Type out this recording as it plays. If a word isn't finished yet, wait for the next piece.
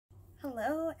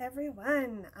Hello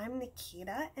everyone, I'm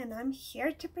Nikita and I'm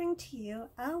here to bring to you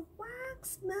a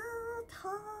wax melt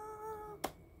haul.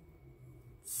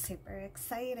 Super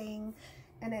exciting,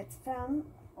 and it's from,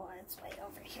 oh, it's way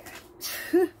over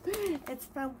here. It's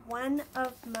from one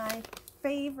of my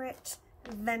favorite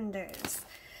vendors,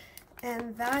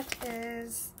 and that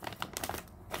is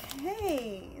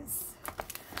Kay's.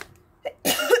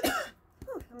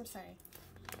 Oh, I'm sorry.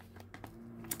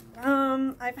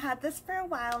 I've had this for a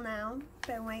while now,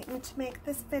 been waiting to make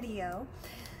this video,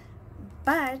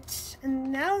 but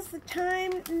now's the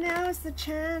time, now's the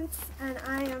chance, and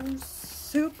I am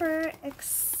super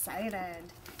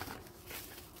excited.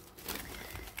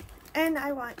 And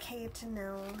I want Kay to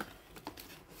know,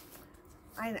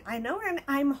 I know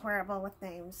I'm horrible with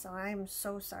names, so I'm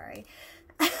so sorry.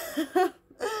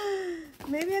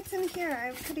 Maybe it's in here,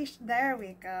 I'm pretty sure, there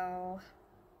we go.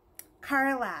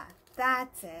 Carla.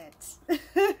 That's it.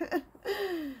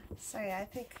 Sorry, I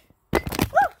think.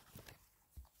 Woo!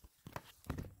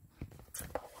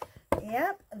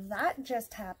 Yep, that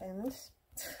just happened.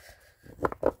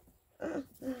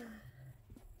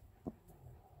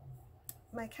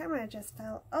 My camera just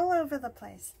fell all over the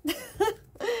place.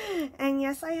 And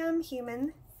yes, I am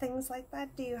human. Things like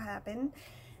that do happen.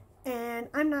 And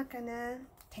I'm not gonna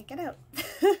take it out.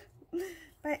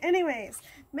 But anyways,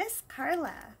 Miss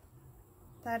Carla.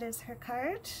 That is her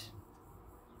card.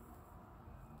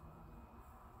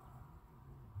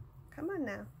 Come on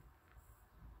now.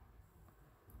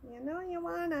 You know you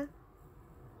wanna.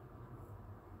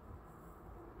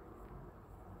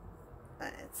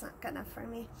 But it's not good enough for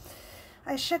me.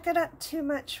 I shook it up too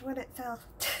much when it fell.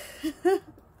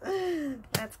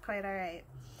 That's quite alright.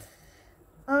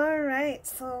 Alright,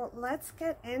 so let's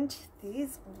get into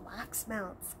these wax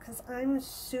melts because I'm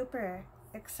super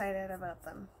excited about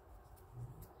them.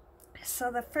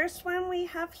 So the first one we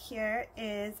have here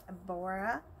is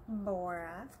Bora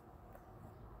Bora.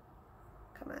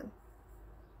 Come on.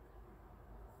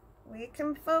 We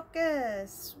can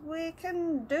focus. We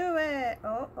can do it.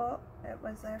 Oh, it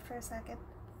was there for a second.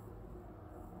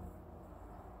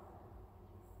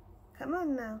 Come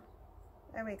on now.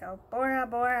 There we go. Bora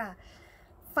Bora.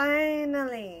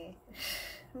 Finally.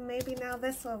 Maybe now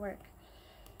this will work.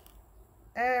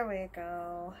 There we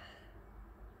go.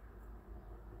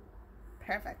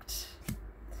 Perfect.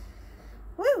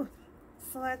 Woo!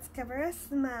 So let's give her a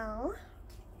smell.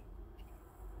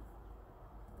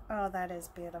 Oh, that is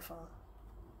beautiful.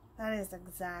 That is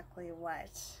exactly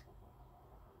what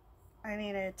I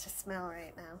needed to smell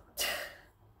right now.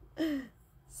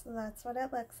 So that's what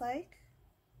it looks like.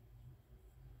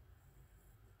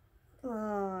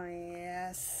 Oh,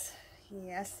 yes.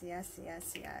 Yes, yes,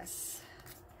 yes, yes.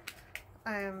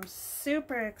 I am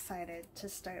super excited to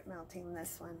start melting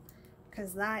this one.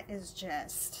 Because that is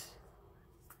just,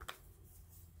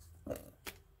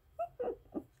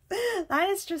 that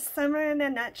is just summer in a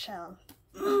nutshell.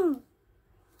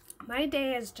 My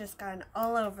day has just gone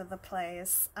all over the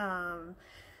place. Yeah.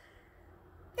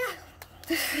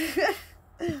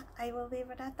 I will leave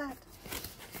it at that.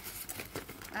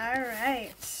 All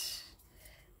right.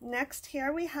 Next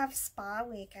here we have Spa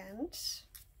Weekend.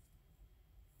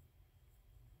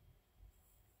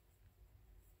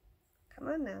 Come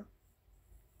on now.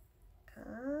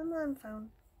 Come on,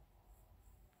 phone.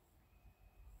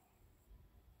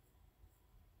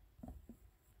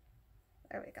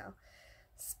 There we go.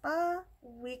 Spa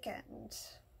Weekend.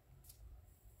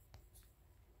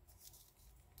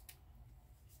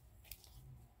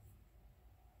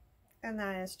 And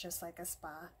that is just like a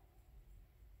spa.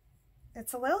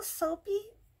 It's a little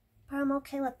soapy, but I'm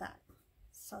okay with that.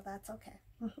 So that's okay.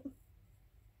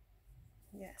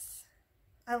 Yes.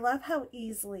 I love how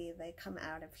easily they come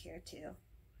out of here too.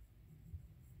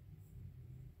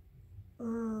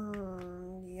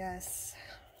 Yes.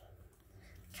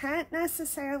 Can't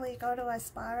necessarily go to a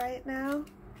spa right now,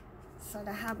 so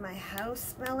to have my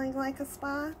house smelling like a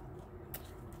spa,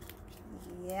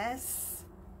 yes,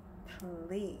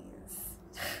 please.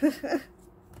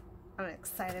 I'm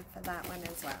excited for that one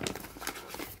as well.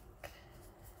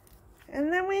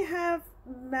 And then we have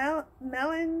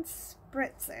Melon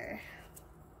Spritzer.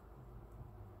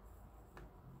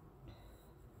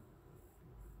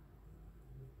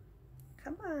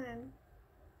 Come on.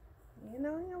 You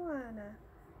know you wanna.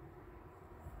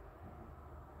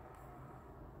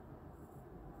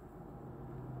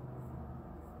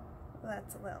 Well,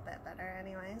 that's a little bit better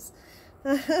anyways.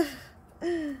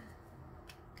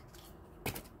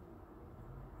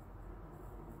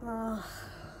 Oh.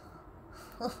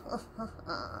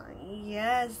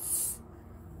 Yes.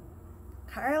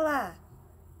 Carla,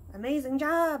 amazing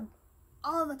job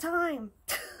all the time.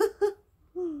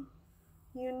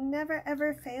 never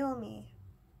ever fail me.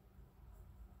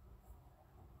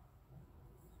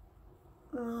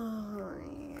 Oh,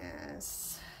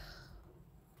 yes.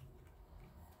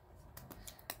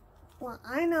 Well,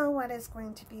 I know what is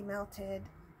going to be melted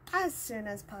as soon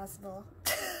as possible.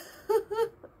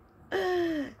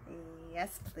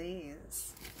 Yes,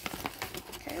 please.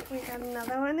 Okay, we got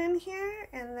another one in here,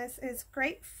 and this is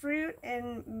grapefruit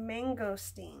and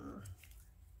mangosteen.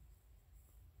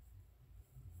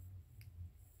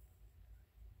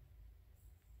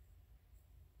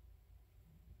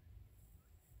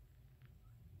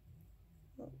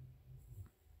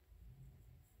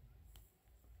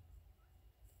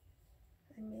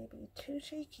 I may be too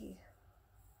shaky.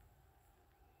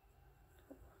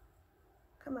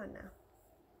 Come on now.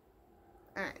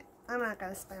 Alright, I'm not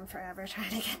gonna spend forever trying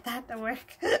to get that to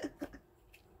work.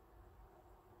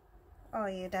 Oh,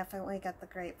 you definitely got the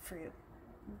grapefruit.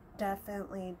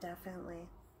 Definitely, definitely.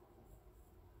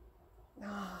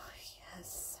 Oh,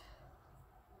 yes.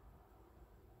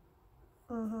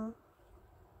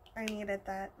 I needed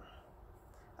that.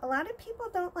 A lot of people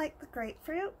don't like the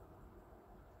grapefruit.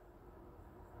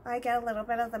 I get a little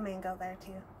bit of the mango there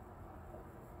too.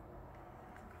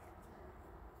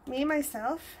 Me,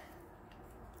 myself,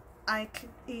 I could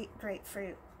eat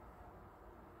grapefruit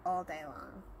all day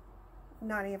long.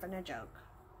 Not even a joke.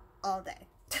 All day.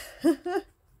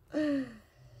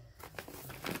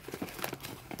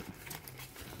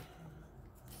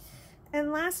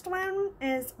 And last one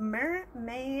is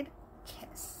Mermaid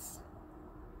Kiss.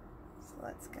 So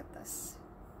let's get this.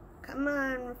 Come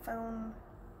on, phone.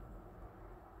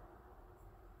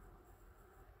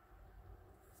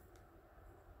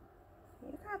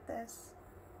 You got this.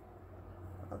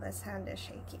 Oh, this hand is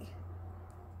shaky.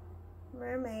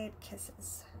 Mermaid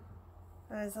Kisses.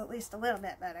 That was at least a little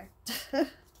bit better.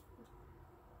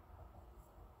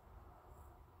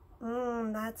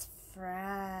 That's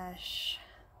fresh.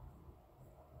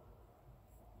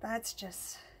 That's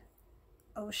just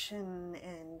ocean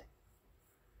and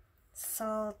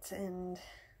salt and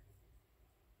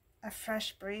a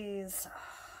fresh breeze.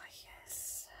 Oh,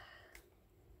 yes.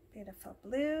 Beautiful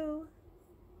blue.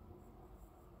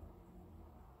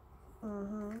 I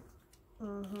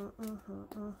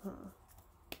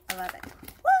love it.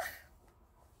 Woo!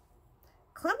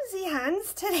 Clumsy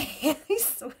hands today. I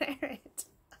swear it.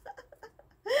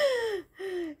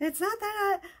 It's not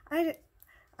that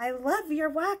I love your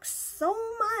wax so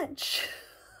much.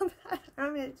 I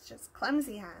mean, it's just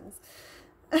clumsy hands.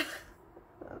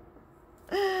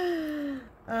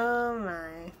 Oh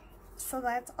my. So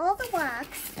that's all the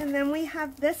wax, and then we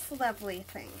have this lovely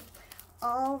thing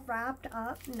all wrapped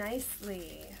up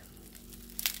nicely.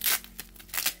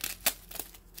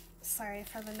 Sorry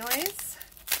for the noise,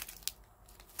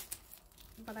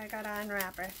 but I gotta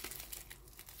unwrap her.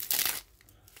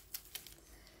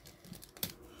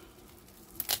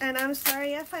 And I'm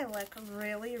sorry if I look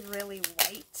really, really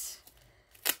white.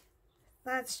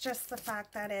 That's just the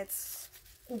fact that it's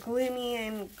gloomy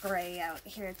and gray out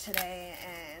here today,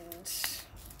 and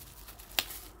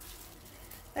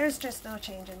there's just no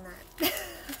change in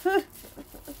that.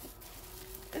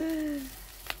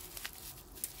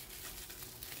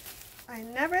 I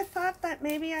never thought that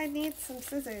maybe I need some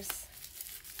scissors.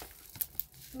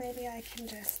 Maybe I can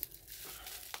just...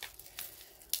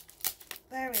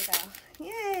 There we go.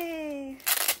 Yay!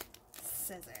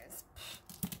 Scissors.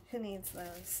 Who needs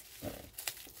those?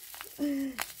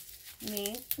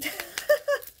 Me.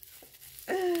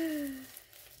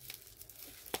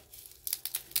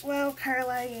 Well,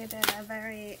 Carla, you did a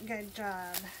very good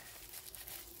job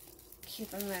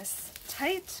keeping this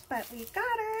tight, but we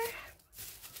got her.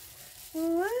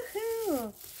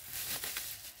 Woohoo!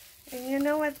 And you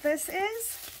know what this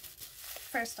is?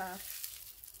 First off,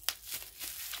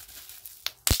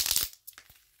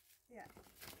 yeah,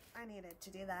 I needed to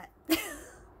do that.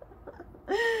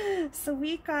 So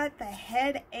we got the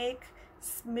Headache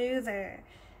Smoother,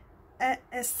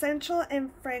 essential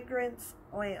and fragrance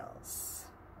oils.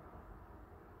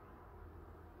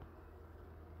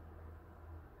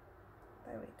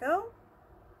 There we go.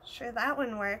 Sure, that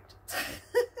one worked.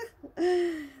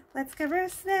 Let's give her a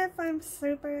sniff. I'm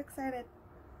super excited.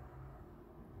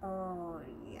 Oh,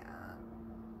 yeah.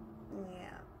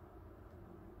 Yeah.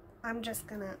 I'm just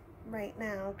gonna, right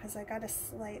now, because I got a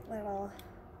slight little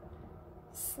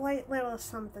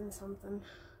something.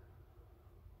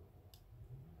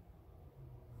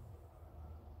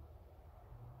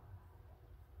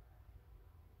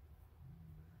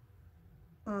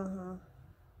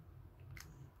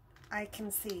 I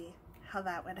can see how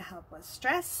that would help with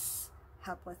stress,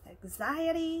 help with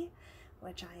anxiety,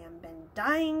 which I have been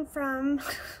dying from.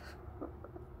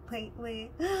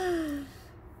 lately.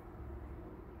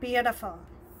 Beautiful.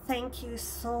 Thank you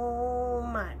so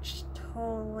much.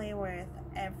 Totally worth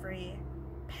every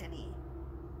penny.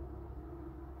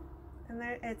 And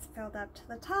there, it's filled up to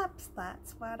the tops.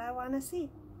 That's what I want to see.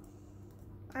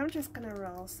 I'm just gonna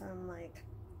roll some like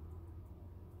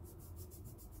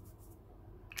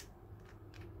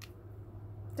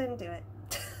didn't do it.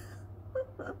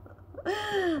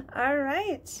 All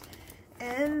right,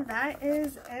 and that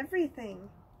is everything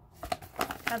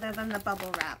other than the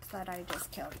bubble wrap that I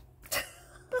just killed.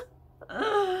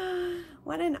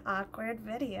 What an awkward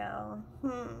video.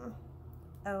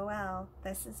 Oh well,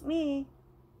 this is me.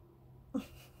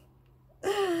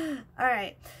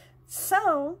 Alright,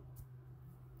 so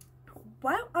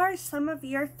what are some of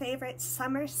your favorite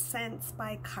summer scents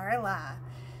by Carla?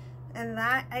 And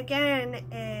that again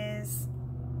is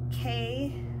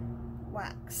K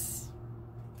Wax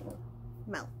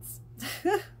Melts.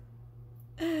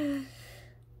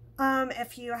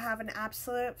 If you have an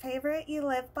absolute favorite you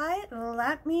live by,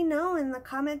 let me know in the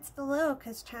comments below,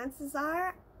 because chances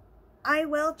are I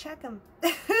will check them.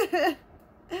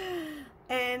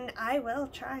 And I will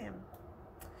try them.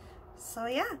 So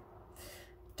yeah,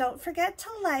 don't forget to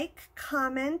like,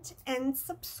 comment, and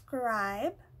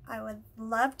subscribe. I would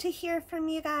love to hear from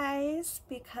you guys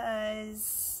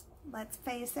because, let's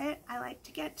face it, I like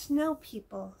to get to know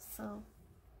people. So,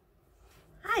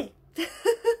 hi.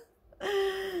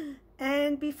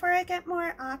 And before I get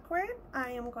more awkward,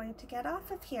 I am going to get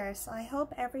off of here. So I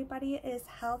hope everybody is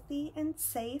healthy and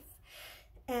safe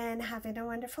and having a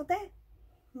wonderful day.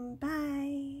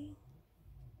 Bye.